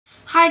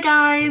Hi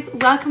guys,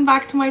 welcome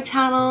back to my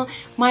channel.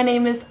 My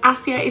name is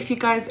Assya if you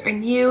guys are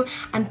new,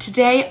 and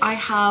today I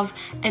have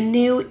a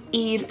new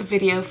Eid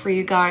video for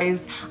you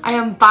guys. I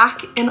am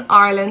back in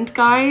Ireland,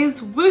 guys.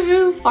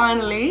 Woohoo,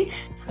 finally.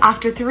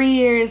 After 3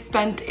 years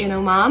spent in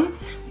Oman,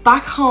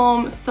 back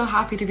home, so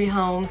happy to be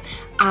home.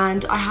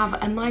 And I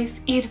have a nice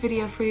Eid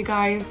video for you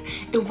guys.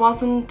 It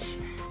wasn't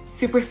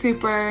super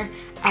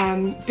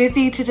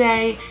busy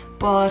today,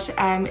 but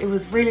it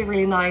was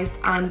really nice,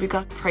 and we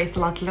got to pray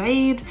Salat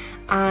al-Eid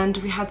and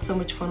we had so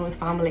much fun with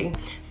family.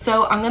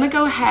 So I'm gonna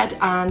go ahead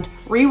and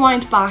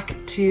rewind back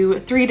to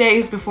 3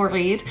 days before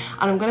Eid,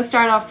 and I'm gonna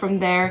start off from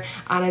there,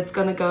 and it's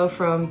gonna go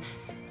from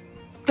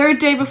 3rd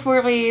day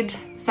before Eid,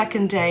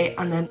 2nd day,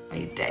 and then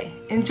Eid day.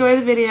 Enjoy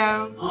the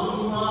video.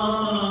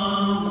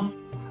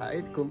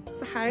 صحايدكم.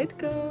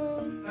 صحايدكم.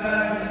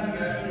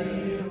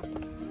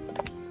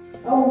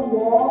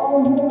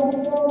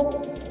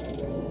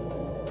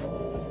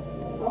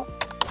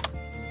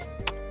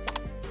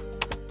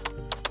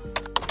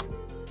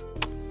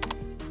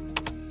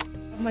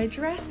 My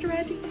dress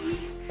ready.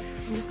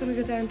 I'm just gonna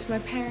go down to my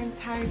parents'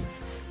 house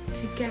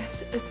to get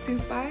a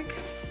soup bag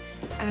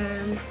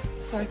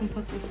so I can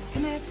put this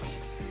in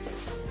it,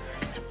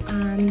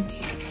 and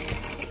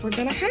we're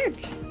gonna head.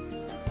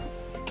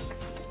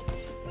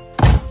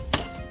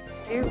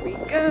 Here we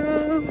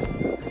go.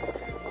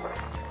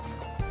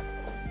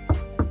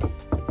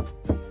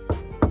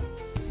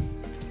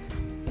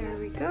 There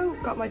we go.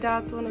 Got my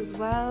dad's one as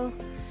well.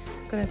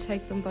 I'm gonna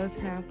take them both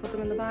now, put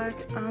them in the bag,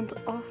 and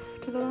off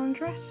to the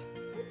laundrette.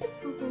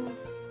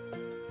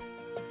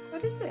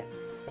 What is it?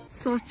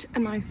 Such a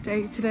nice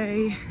day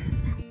today.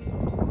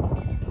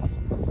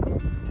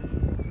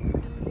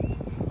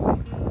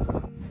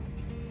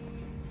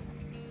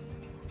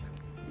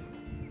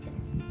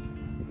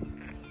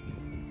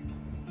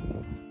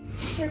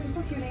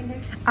 What's your name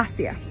there?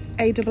 Assya.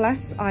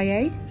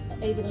 A-S-S-I-A.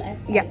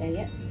 A-S-S-I-A, Yeah.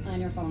 yeah.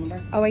 And your phone number.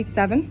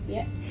 087.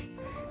 Yeah.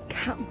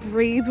 Can't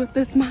breathe with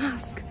this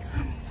mask.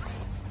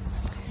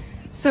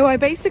 So I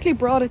basically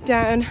brought it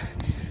down,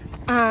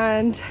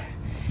 and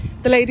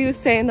the lady was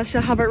saying that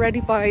she'll have it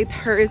ready by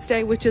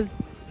Thursday, which is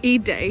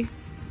Eid day.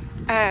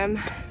 And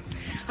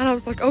I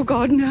was like, oh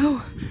God,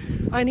 no,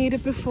 I need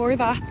it before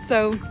that.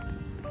 So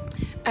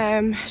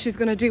she's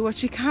gonna do what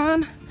she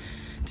can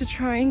to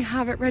try and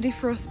have it ready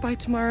for us by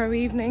tomorrow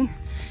evening.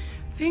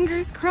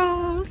 Fingers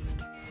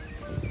crossed.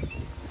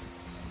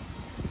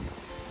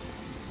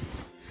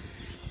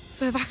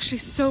 So I've actually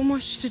so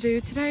much to do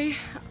today.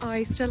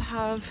 I still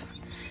have,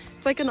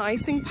 it's like an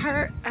icing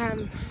part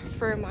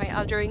for my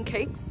Algerian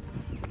cakes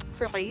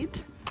for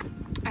Eid.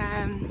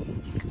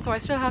 So I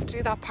still have to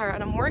do that part,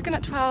 and I'm working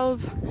at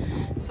 12,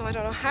 so I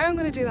don't know how I'm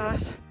going to do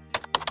that.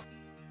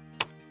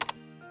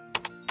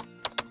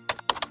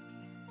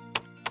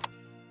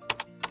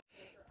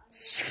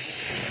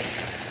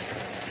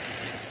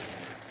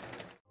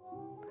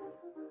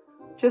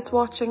 Just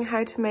watching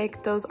how to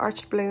make those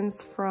arched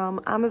balloons from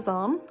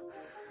Amazon,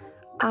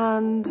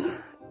 and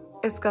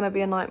it's going to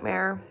be a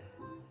nightmare.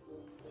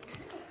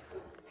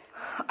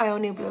 I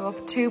only blew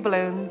up 2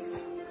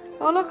 balloons.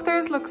 Oh look,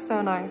 theirs looks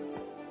so nice.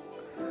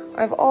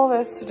 I have all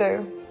this to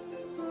do.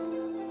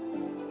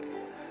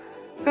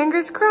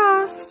 Fingers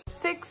crossed.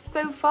 6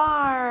 so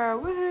far,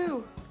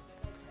 woohoo.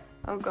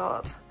 Oh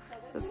God,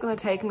 this is gonna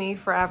take me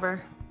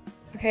forever.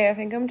 Okay, I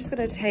think I'm just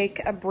gonna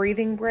take a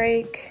breathing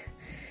break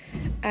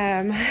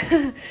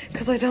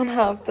because I don't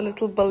have the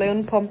little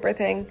balloon pumper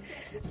thing.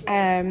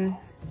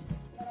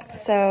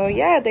 So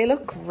yeah, they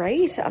look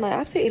great, and I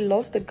absolutely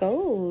love the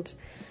gold.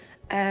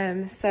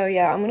 So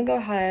yeah, I'm gonna go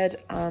ahead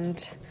and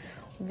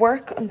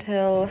work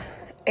until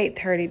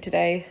 8:30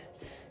 today.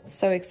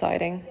 So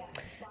exciting.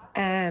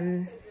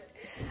 And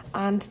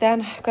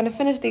then I'm gonna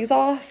finish these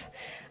off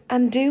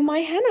and do my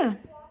henna.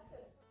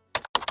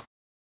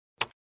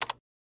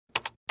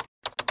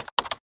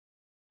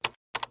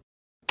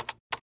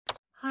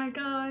 Hi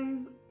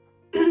guys.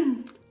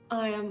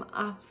 I am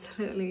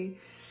absolutely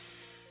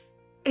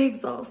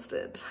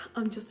exhausted.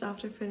 I'm just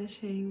after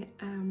finishing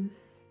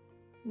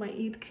my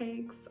Eid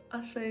cakes.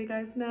 I'll show you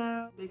guys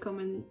now. They come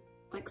in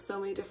like so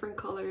many different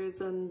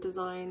colors and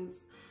designs,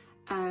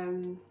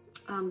 and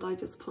I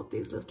just put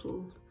these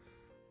little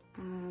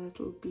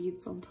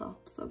beads on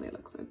top, so they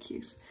look so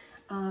cute.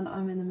 And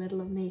I'm in the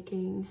middle of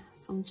making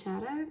some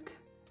cheddar.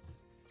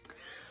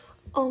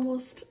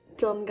 Almost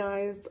done,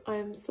 guys. I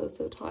am so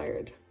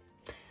tired.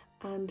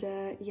 And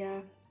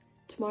yeah,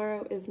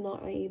 tomorrow is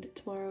not Eid.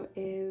 Tomorrow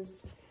is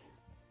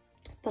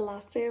the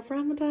last day of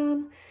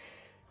Ramadan.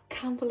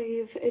 Can't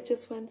believe it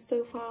just went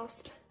so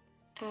fast.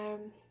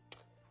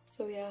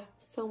 So yeah,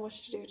 so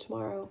much to do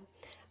tomorrow,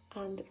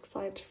 and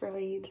excited for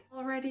Eid.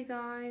 Alrighty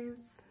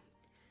guys,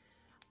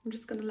 I'm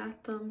just gonna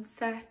let them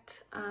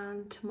set,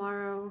 and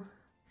tomorrow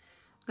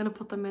I'm gonna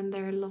put them in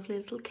their lovely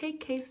little cake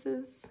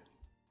cases.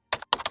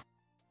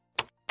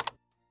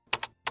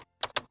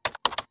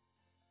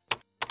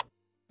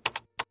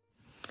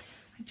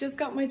 I just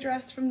got my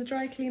dress from the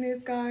dry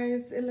cleaners,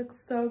 guys. It looks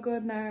so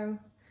good now.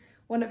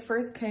 when it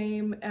first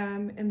came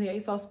in the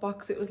ASOS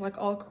box, it was like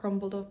all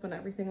crumbled up and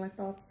everything like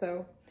that.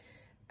 So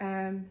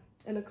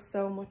it looks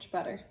so much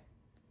better.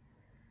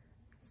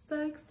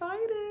 So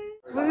excited.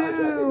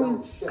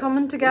 Woo!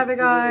 Coming together,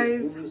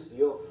 guys.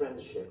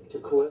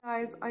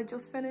 Guys, I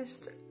just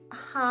finished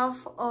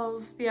half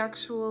of the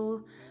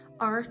actual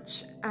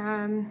arch.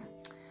 It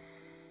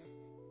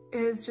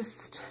is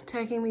just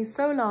taking me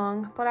so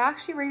long, but I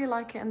actually really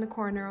like it in the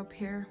corner up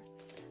here.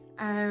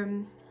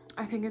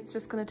 I think it's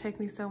just going to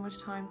take me so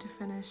much time to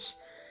finish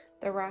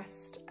the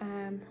rest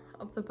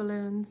of the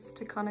balloons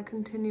to kind of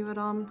continue it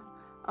on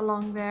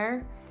along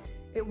there.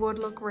 It would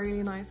look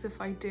really nice if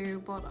I do,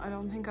 but I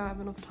don't think I have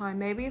enough time.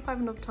 Maybe if I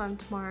have enough time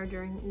tomorrow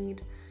during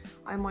Eid,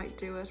 I might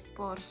do it,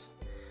 but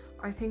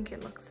I think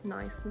it looks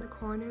nice in the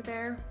corner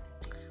there.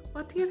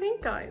 What do you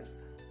think, guys?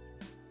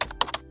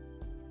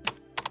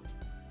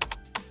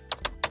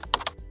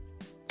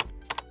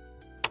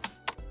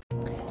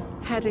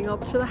 Heading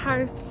up to the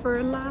house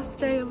for last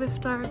day of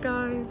iftar,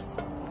 guys.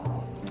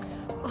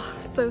 Oh,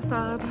 so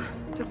sad.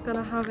 Just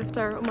gonna have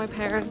iftar with my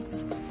parents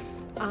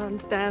and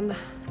then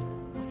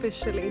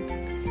officially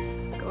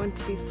going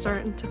to be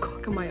starting to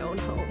cook in my own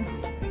home.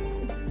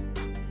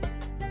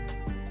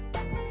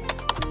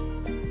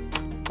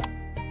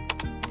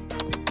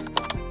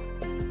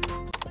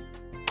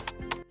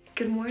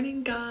 Good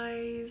morning,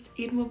 guys.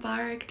 Eid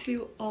Mubarak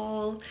to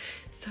all.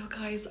 So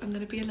guys, I'm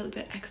gonna be a little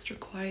bit extra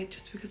quiet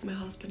just because my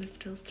husband is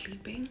still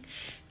sleeping.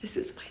 This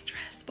is my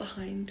dress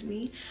behind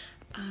me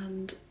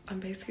and I'm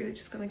basically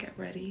just gonna get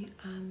ready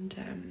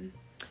and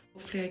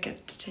hopefully I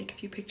get to take a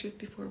few pictures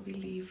before we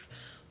leave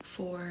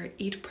for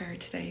Eid prayer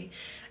today.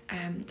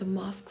 The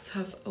mosques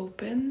have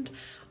opened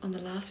on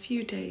the last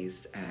few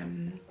days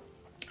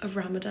of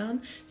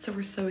Ramadan, so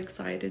we're so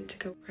excited to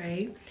go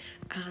pray,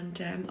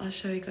 and I'll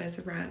show you guys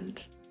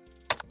around.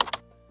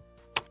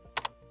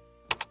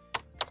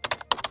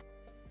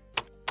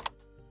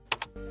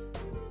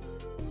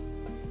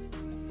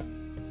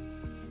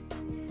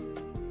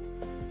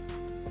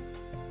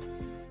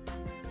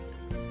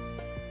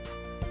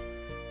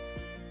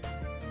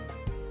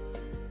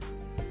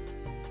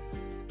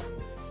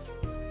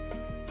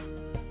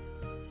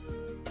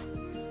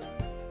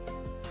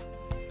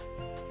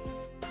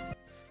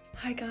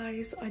 Hi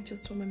guys, I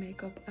just done my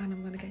makeup and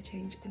I'm gonna get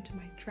changed into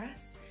my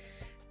dress.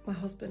 My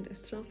husband is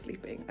still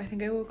sleeping. I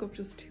think I woke up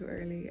just too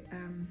early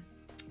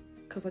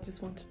because I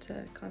just wanted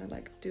to kind of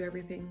like do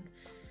everything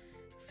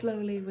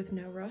slowly with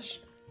no rush.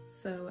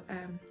 So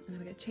I'm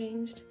gonna get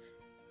changed,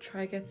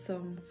 try get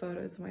some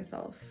photos of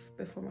myself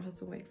before my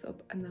husband wakes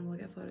up, and then we'll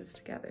get photos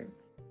together.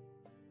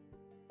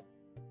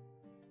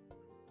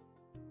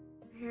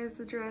 Here's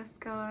the dress,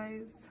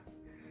 guys.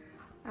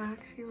 I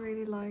actually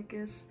really like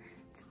it.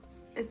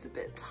 It's a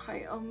bit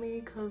tight on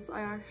me because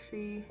I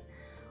actually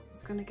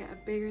was gonna get a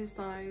bigger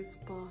size,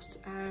 but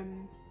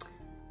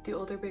the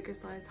other bigger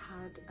size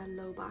had a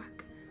low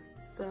back,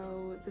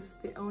 so this is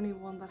the only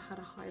one that had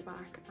a high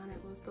back, and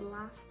it was the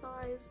last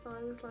size, so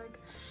I was like,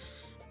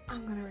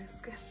 I'm gonna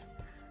risk it.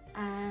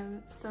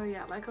 So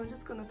yeah, like I'm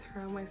just gonna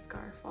throw my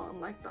scarf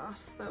on like that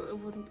so it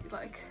wouldn't be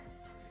like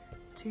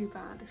too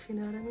bad, if you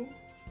know what I mean.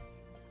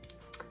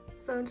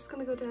 So I'm just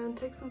gonna go down,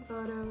 take some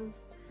photos,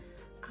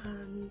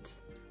 and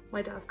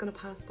my dad's gonna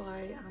pass by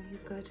and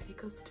he's gonna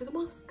take us to the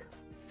mosque.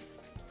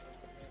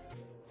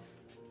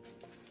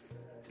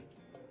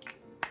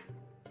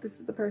 This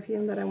is the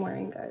perfume that I'm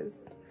wearing,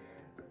 guys.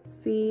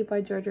 C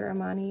by Giorgio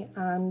Armani,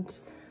 and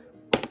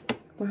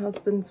my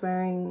husband's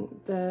wearing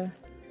the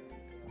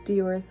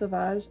Dior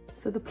Sauvage.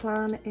 So the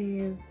plan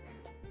is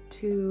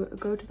to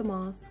go to the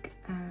mosque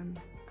and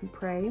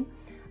pray.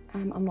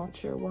 I'm not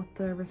sure what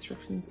the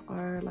restrictions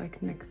are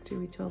like next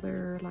to each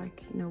other,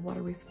 like, you know, what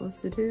are we supposed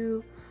to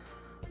do?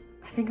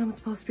 I think I'm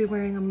supposed to be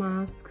wearing a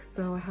mask,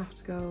 so I have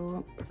to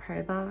go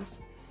prepare that.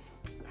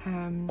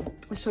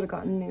 I should have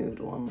got a nude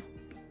one.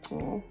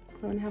 Oh,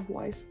 I only have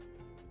white.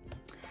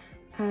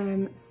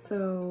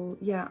 So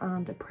yeah,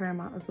 and a prayer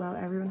mat as well.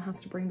 Everyone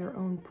has to bring their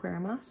own prayer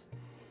mat.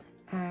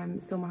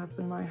 So my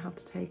husband and I have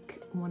to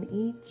take one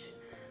each.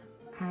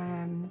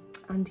 And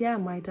yeah,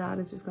 my dad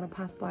is just gonna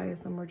pass by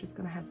us and we're just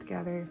gonna head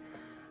together.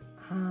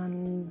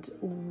 And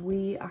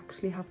we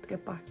actually have to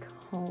get back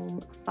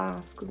home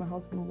fast because my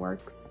husband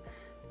works.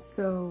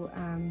 So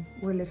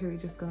we're literally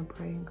just gonna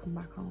pray and come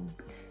back home.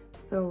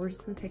 So we're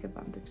just gonna take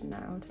advantage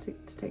now to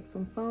take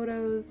some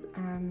photos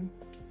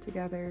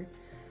together,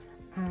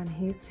 and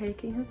he's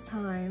taking his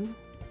time,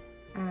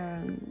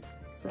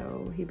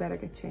 so he better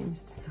get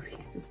changed so he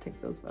can just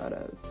take those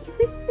photos.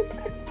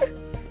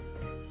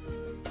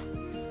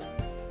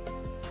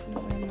 I'm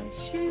wearing my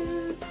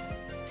shoes.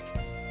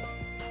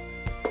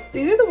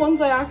 These are the ones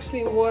I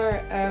actually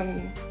wore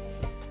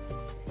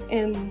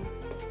in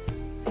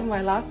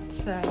my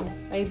last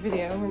Eid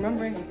video,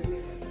 remember?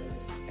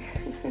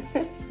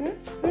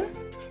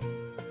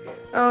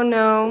 Oh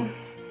no,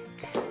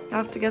 I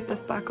have to get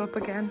this back up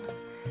again.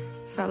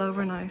 Fell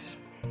overnight.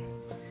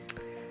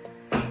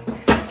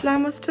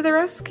 Islam was to the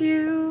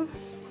rescue.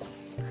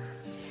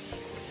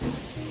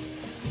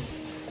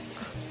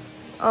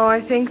 Oh,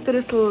 I think the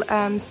little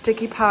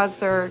sticky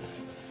pads are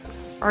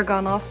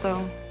gone off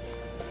though.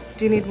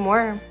 Do you need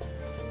more?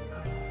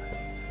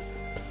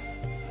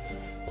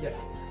 Yeah.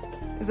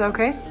 Is that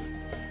okay?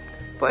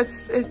 But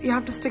you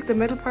have to stick the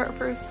middle part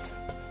first.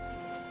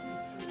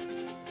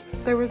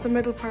 There was the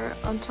middle part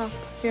on top.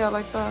 Yeah,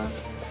 like that.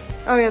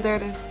 Oh yeah, there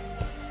it is.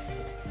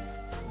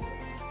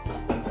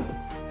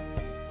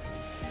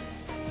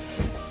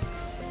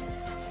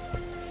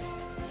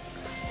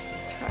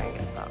 Try and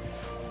get that.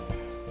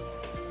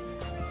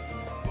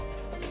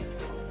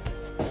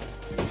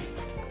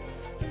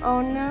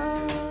 Oh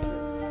no,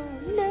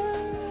 no.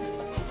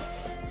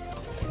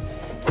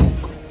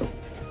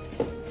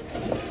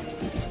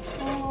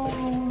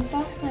 Oh,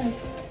 that hurt.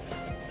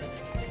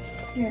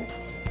 Here.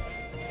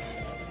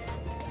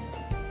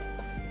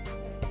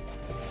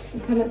 You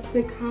couldn't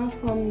stick half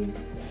on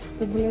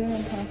the balloon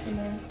and half in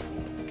there.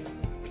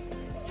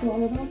 Do you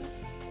want one of them?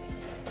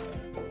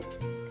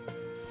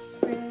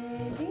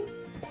 Ready?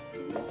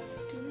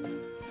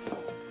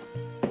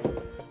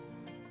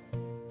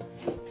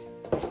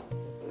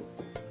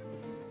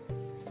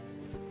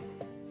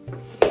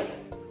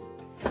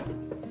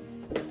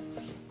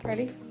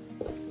 Ready?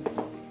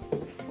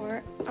 For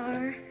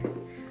our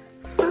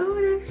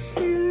photo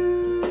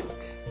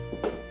shoot.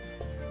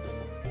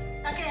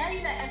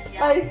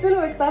 Ay,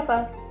 سلوك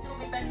تاتا.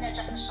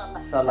 ان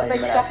شاء الله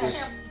يبقى عزيز.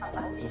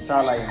 ان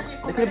شاء الله يبقى.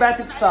 دوك اللي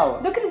بعتي بتصور.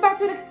 دوك اللي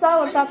بعتوا لك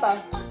تصور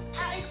تاتا.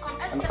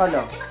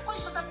 نقولهم.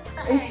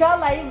 ان شاء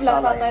الله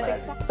يبلغ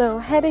تاتا. So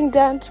heading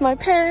down to my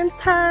parents'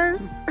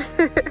 house.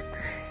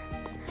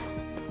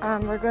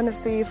 And we're gonna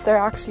see if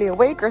they're actually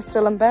awake or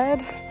still in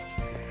bed.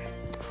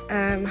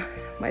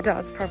 My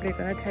dad's probably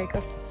gonna take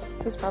us.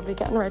 He's probably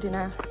getting ready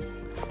now.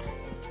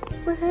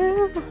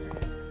 Woohoo!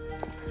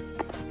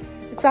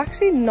 It's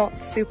actually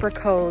not super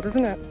cold,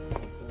 isn't it?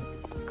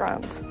 It's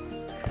grand.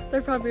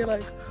 They're probably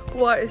like,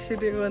 what is she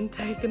doing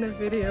taking a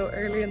video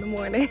early in the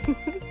morning?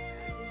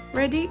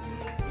 Ready?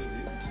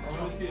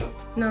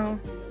 No.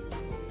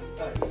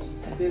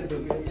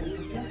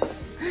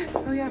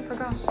 Oh yeah, I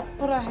forgot.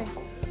 وراهي.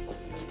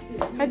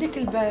 هذيك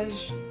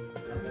الباج.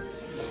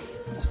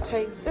 To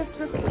take this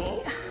with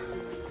me.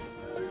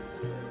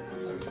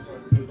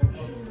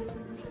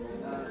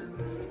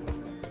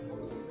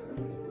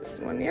 This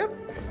one, yep.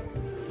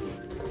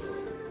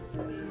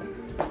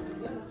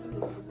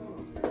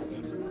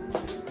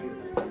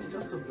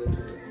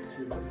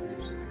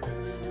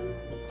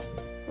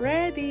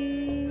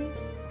 Ready.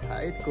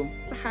 صحايتكم.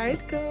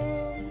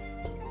 صحايتكم.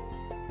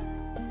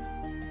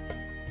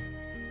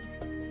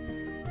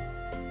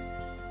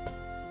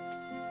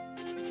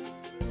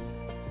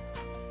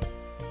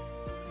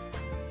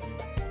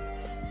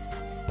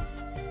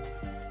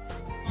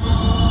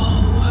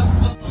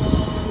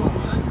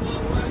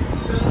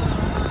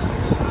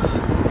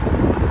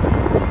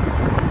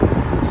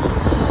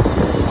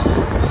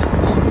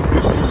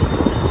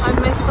 I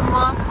miss the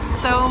mosque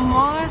so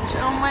much.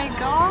 Oh my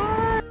god.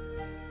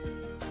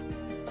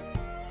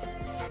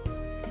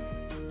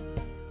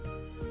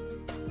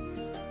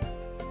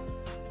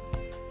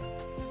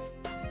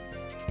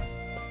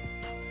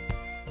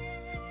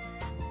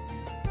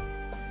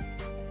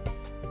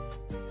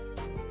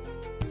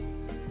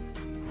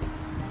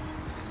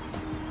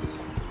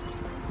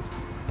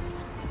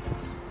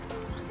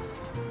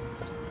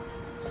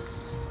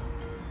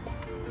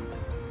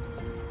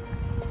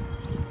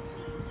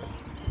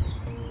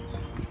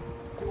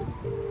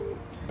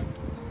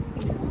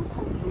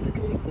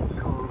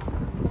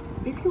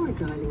 If you are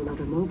dialing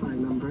another mobile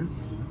number,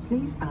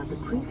 please add the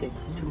prefix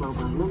to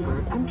mobile number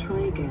and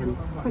try again.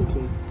 Thank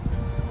you.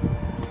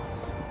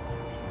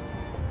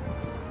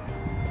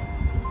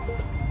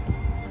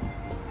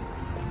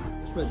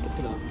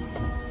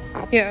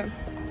 Yeah.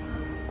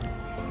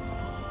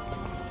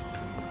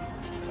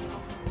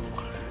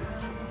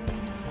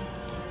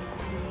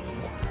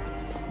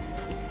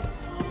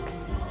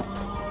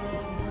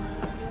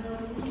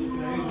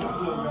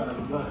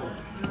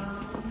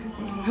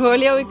 هو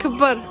اليوم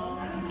يكبر.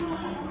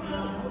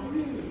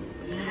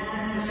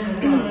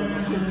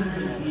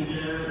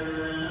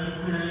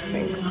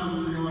 Thanks.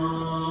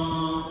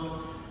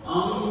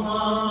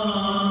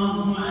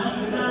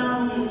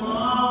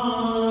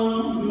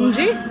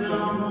 نجي؟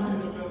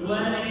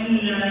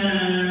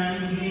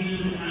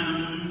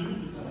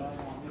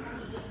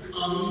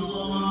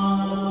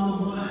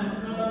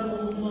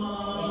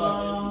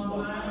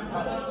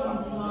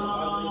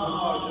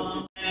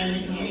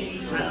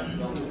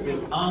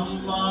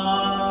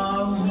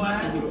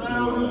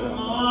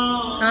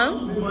 Huh?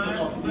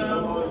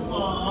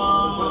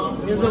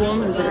 There's a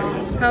woman's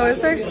area. How is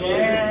there?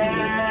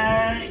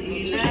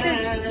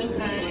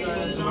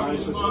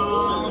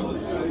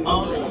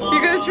 You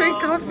gonna drink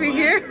coffee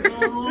here?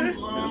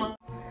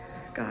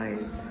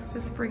 Guys,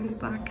 this brings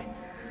back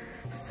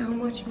so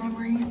much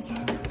memories.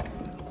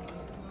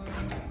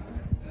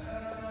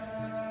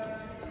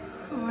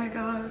 Oh my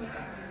god.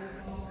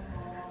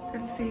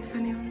 Let's see if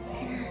anyone's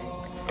here.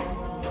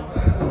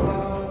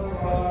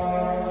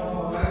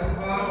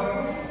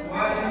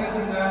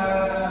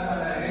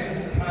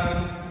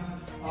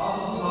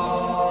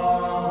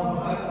 Allah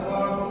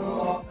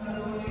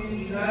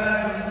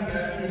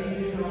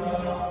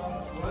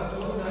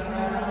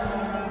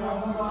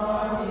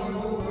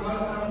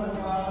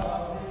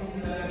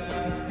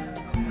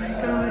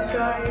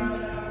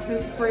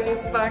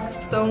brings back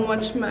so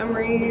much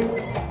memories.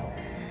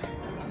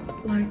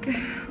 Like,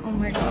 oh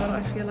my god,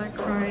 I feel like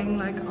crying.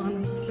 Like,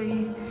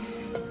 honestly,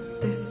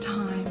 this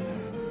time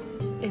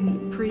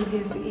in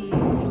previous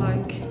Eids,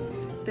 like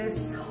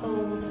this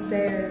whole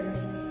stairs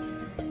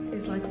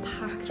is like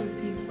packed with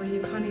people.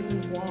 You can't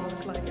even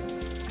walk. Like,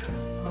 it's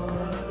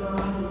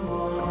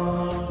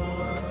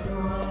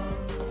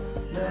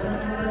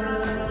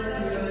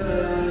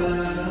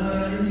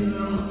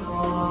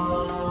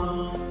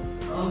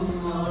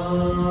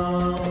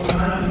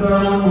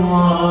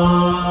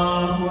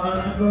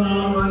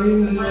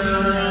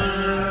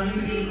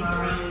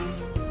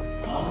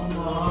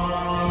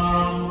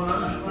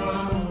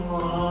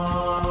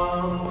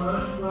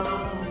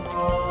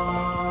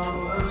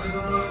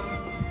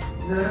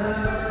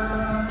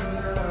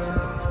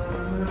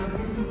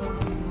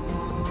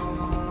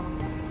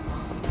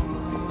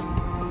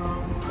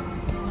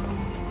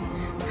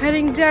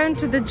heading down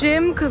to the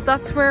gym because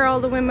that's where all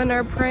the women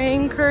are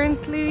praying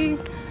currently.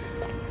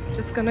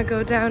 Just gonna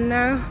go down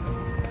now.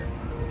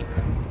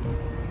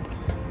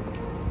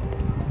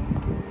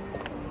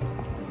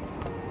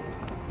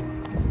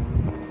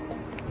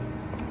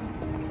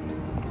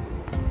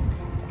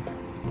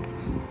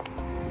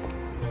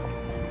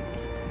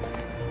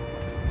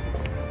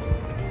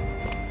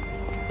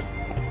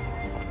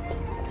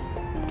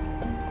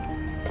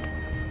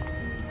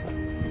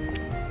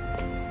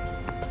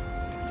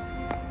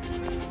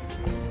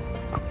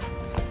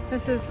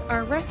 This is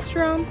our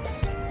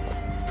restaurant.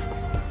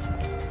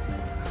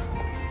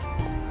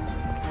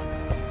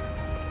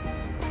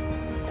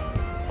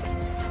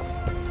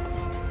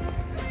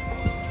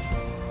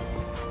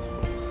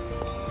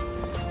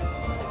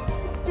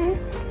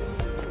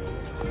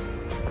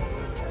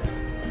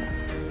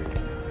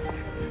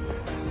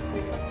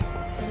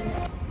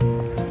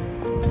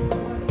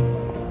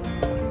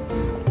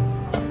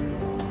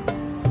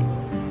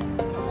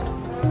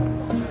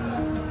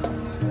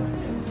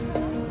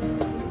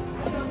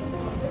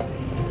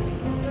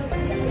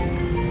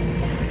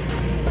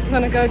 I'm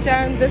gonna go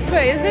down this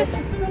way, is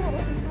it?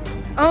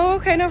 Oh,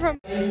 okay, no problem.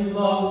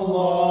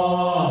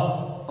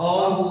 Allah,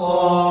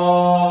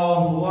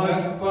 Allahu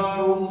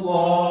Akbar,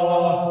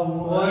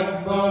 Allahu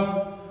Akbar,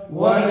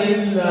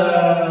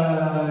 walillahil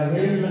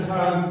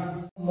hamd.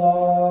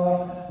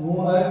 Allahu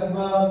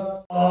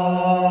Akbar,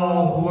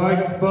 Allahu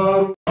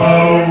Akbar,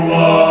 Allahu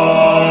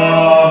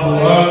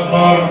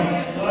Akbar.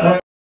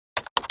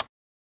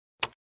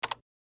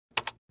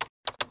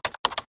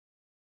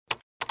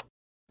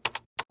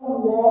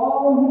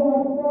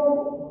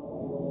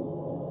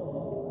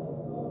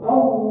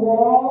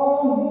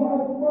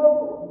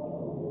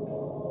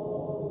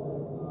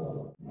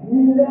 بسم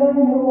الله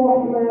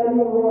الرحمن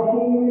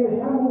الرحيم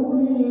الحمد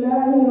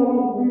لله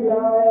رب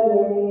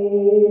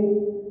العالمين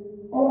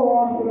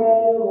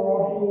الرحمن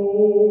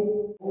الرحيم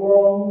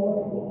الله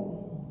أكبر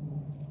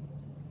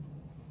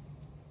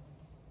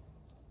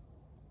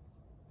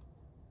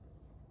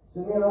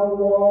سمع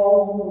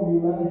الله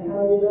لمن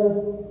حمده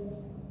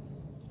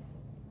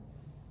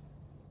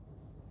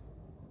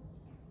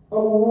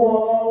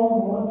الله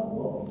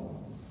أكبر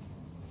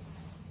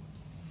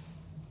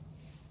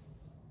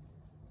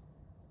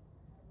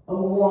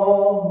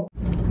Allah.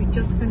 We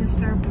just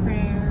finished our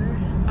prayer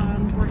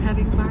and we're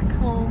heading back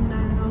home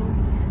now.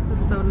 It was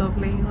so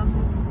lovely,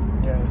 wasn't it?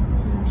 Yeah, it was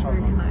amazing. It was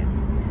really nice.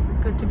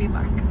 Good to be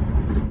back.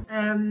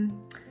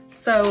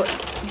 So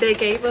they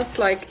gave us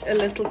like a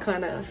little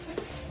kind of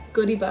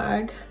goodie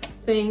bag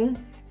thing.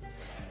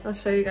 I'll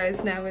show you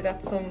guys now. We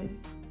got some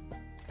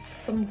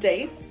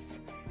dates.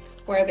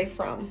 Where are they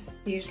from?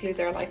 Usually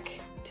they're like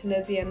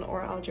Tunisian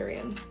or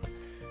Algerian.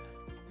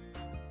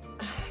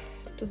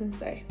 Doesn't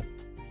say.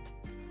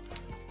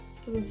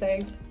 Doesn't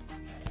say,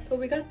 but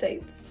we got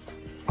dates.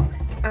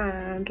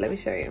 And let me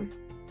show you.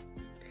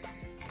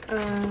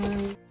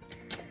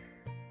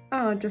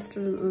 Oh, just a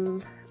little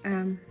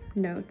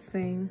note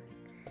saying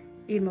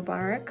Eid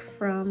Mubarak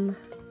from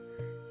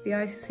the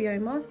ICCI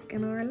Mosque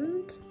in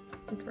Ireland.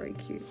 It's very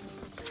cute.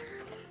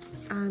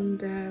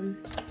 And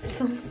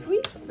some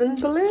sweets and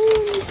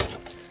balloons.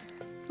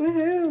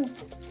 Woohoo!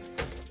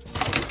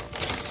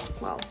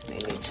 Well,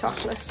 mainly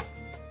chocolate.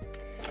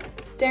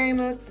 Dairy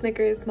Milk,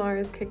 Snickers,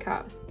 Mars, Kit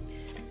Kat.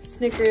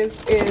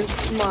 Snickers is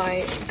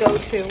my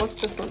go-to. What's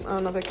this one? Oh,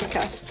 another Kit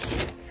Kat.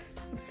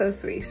 It's so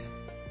sweet.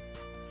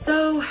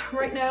 So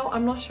right now,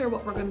 I'm not sure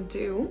what we're gonna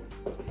do.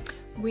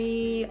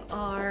 We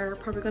are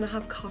probably gonna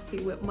have coffee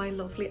with my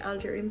lovely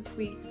Algerian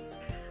sweets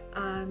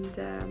and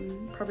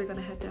probably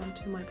gonna head down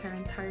to my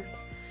parents' house,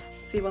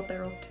 see what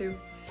they're up to,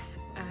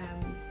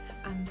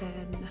 and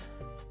then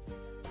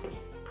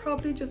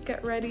probably just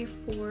get ready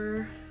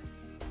for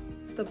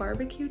the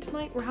barbecue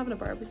tonight. We're having a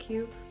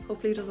barbecue.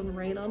 Hopefully it doesn't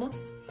rain on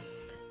us.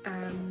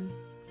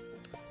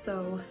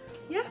 So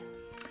yeah,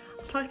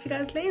 I'll talk to you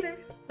guys later.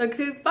 Look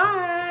who's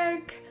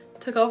back!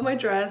 Took off my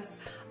dress.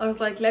 I was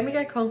like, let me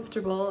get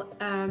comfortable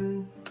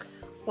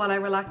while I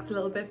relax a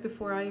little bit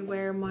before I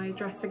wear my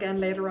dress again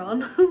later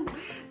on.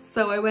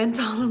 So I went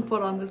on and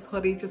put on this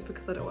hoodie just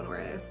because I don't want to wear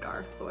a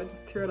scarf, so I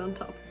just threw it on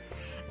top.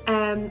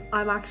 I'm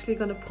actually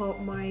gonna put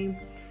my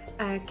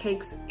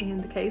cakes in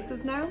the cases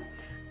now,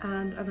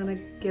 and I'm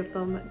gonna give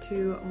them to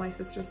my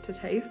sisters to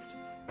taste.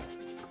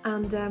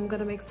 And I'm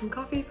gonna make some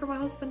coffee for my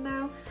husband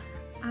now,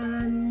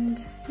 and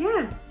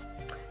yeah,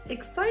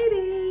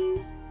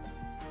 exciting.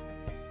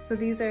 So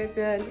these are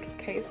the little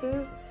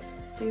cases.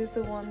 These are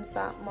the ones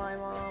that my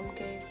mom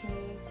gave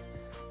me.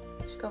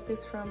 She got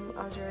these from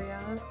Algeria.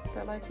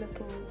 They're like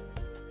little,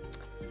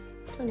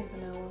 I don't even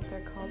know what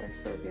they're called. They're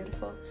so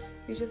beautiful.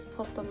 You just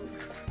put them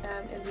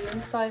in the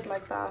inside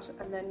like that,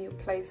 and then you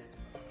place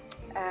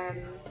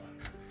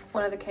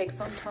one of the cakes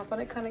on top,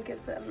 and it kind of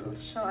gives it a little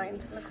shine.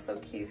 It looks so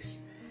cute.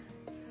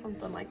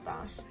 Something like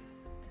that.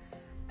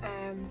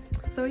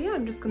 So yeah,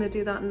 I'm just gonna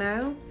do that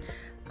now,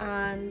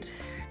 and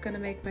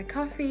gonna make my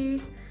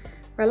coffee,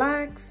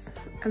 relax,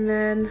 and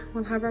then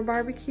we'll have our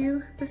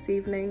barbecue this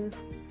evening.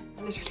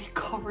 Literally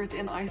covered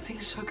in icing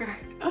sugar.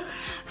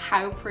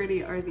 How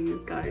pretty are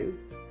these guys?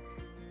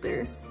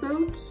 They're so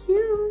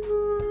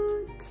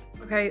cute.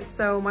 Okay,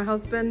 so my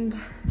husband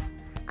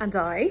and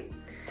I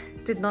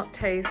did not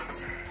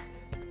taste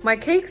my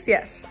cakes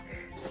yet,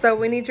 so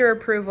we need your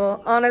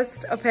approval.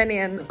 Honest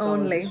opinion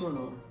only.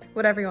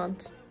 Whatever you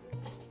want.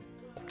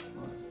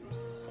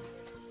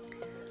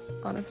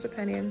 Honest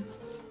opinion.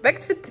 باك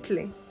تفتت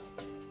لي.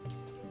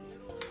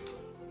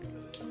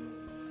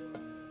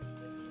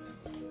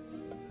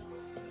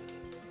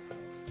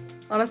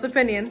 Honest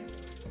opinion.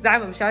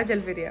 زعما مش عاجل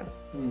الفيديو.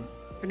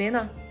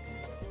 بنينا.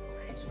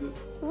 It's good.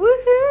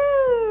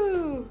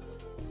 Woohoo!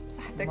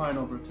 صحتك. 9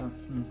 over 10.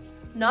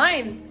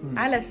 9.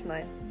 علاش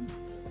 9؟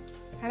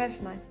 علاش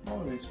 9؟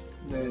 Always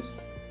there's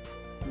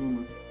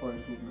room for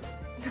improvement.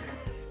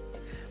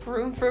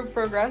 Room for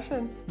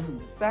progression.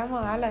 زعما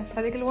علاش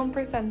هذيك ال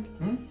 1%.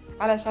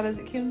 علاش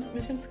كيف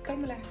مش مسكر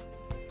مليح.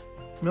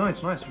 No,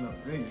 it's nice enough.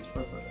 Really, it's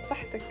perfect.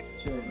 صحتك.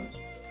 It's very nice.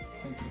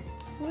 Thank you.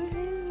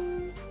 Woohoo!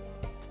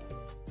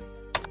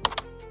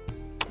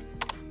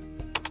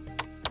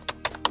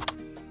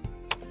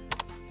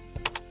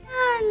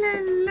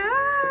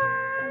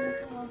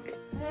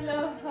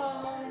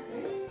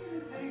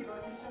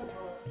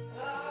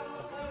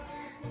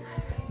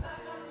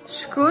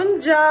 شكون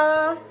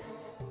جا؟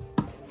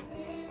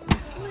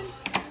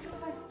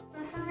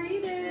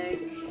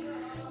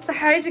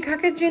 صحيتك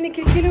هكا تجيني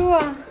كل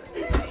كيلوة.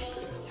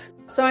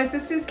 So my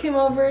sisters came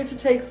over to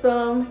take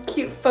some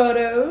cute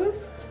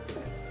photos.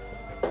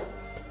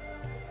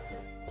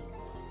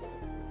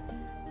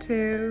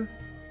 To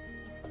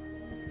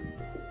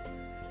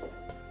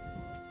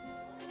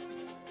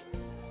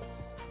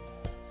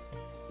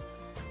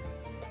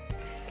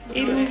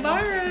Eid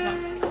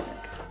Mubarak.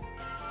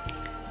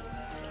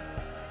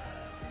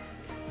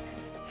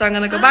 So I'm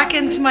gonna go back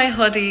into my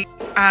hoodie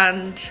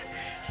and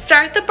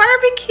start the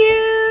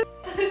barbecue.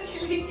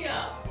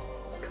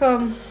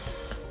 Come.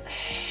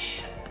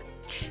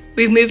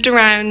 We've moved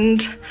around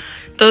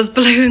those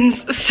balloons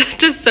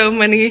to so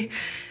many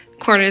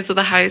corners of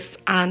the house,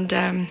 and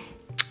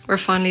we're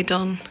finally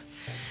done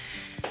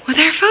with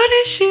our photo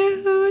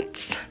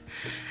shoots.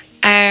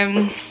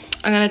 I'm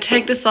gonna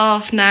take this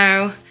off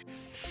now.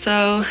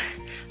 So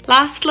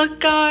last look,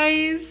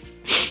 guys.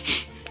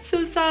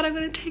 So sad I'm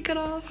gonna take it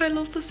off. I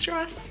love this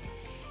dress.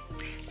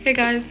 Okay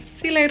guys,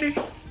 see you later.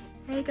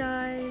 Hey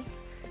guys,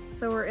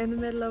 so we're in the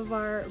middle of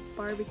our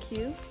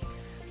barbecue,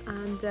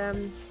 and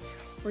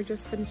we're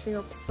just finishing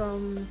up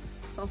some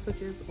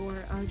sausages, or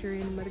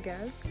Algerian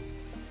merguez.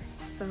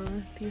 So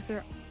these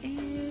are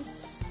it.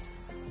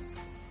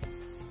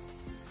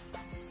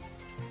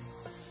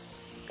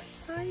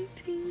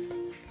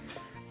 Exciting.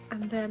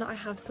 And then I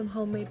have some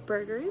homemade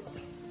burgers.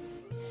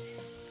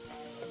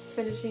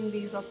 Finishing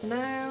these up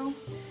now.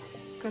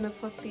 Gonna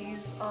put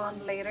these on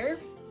later.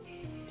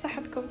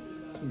 صحتكم.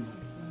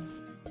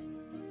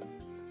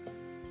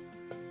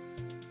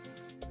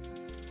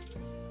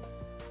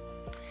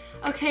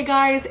 Okay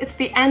guys, it's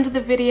the end of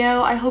the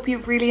video. I hope you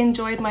really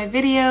enjoyed my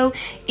video.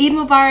 Eid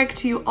Mubarak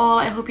to you all.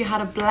 I hope you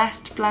had a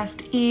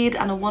blessed Eid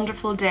and a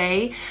wonderful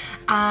day.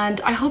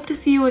 And I hope to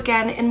see you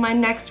again in my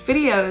next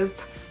videos.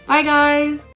 Bye guys.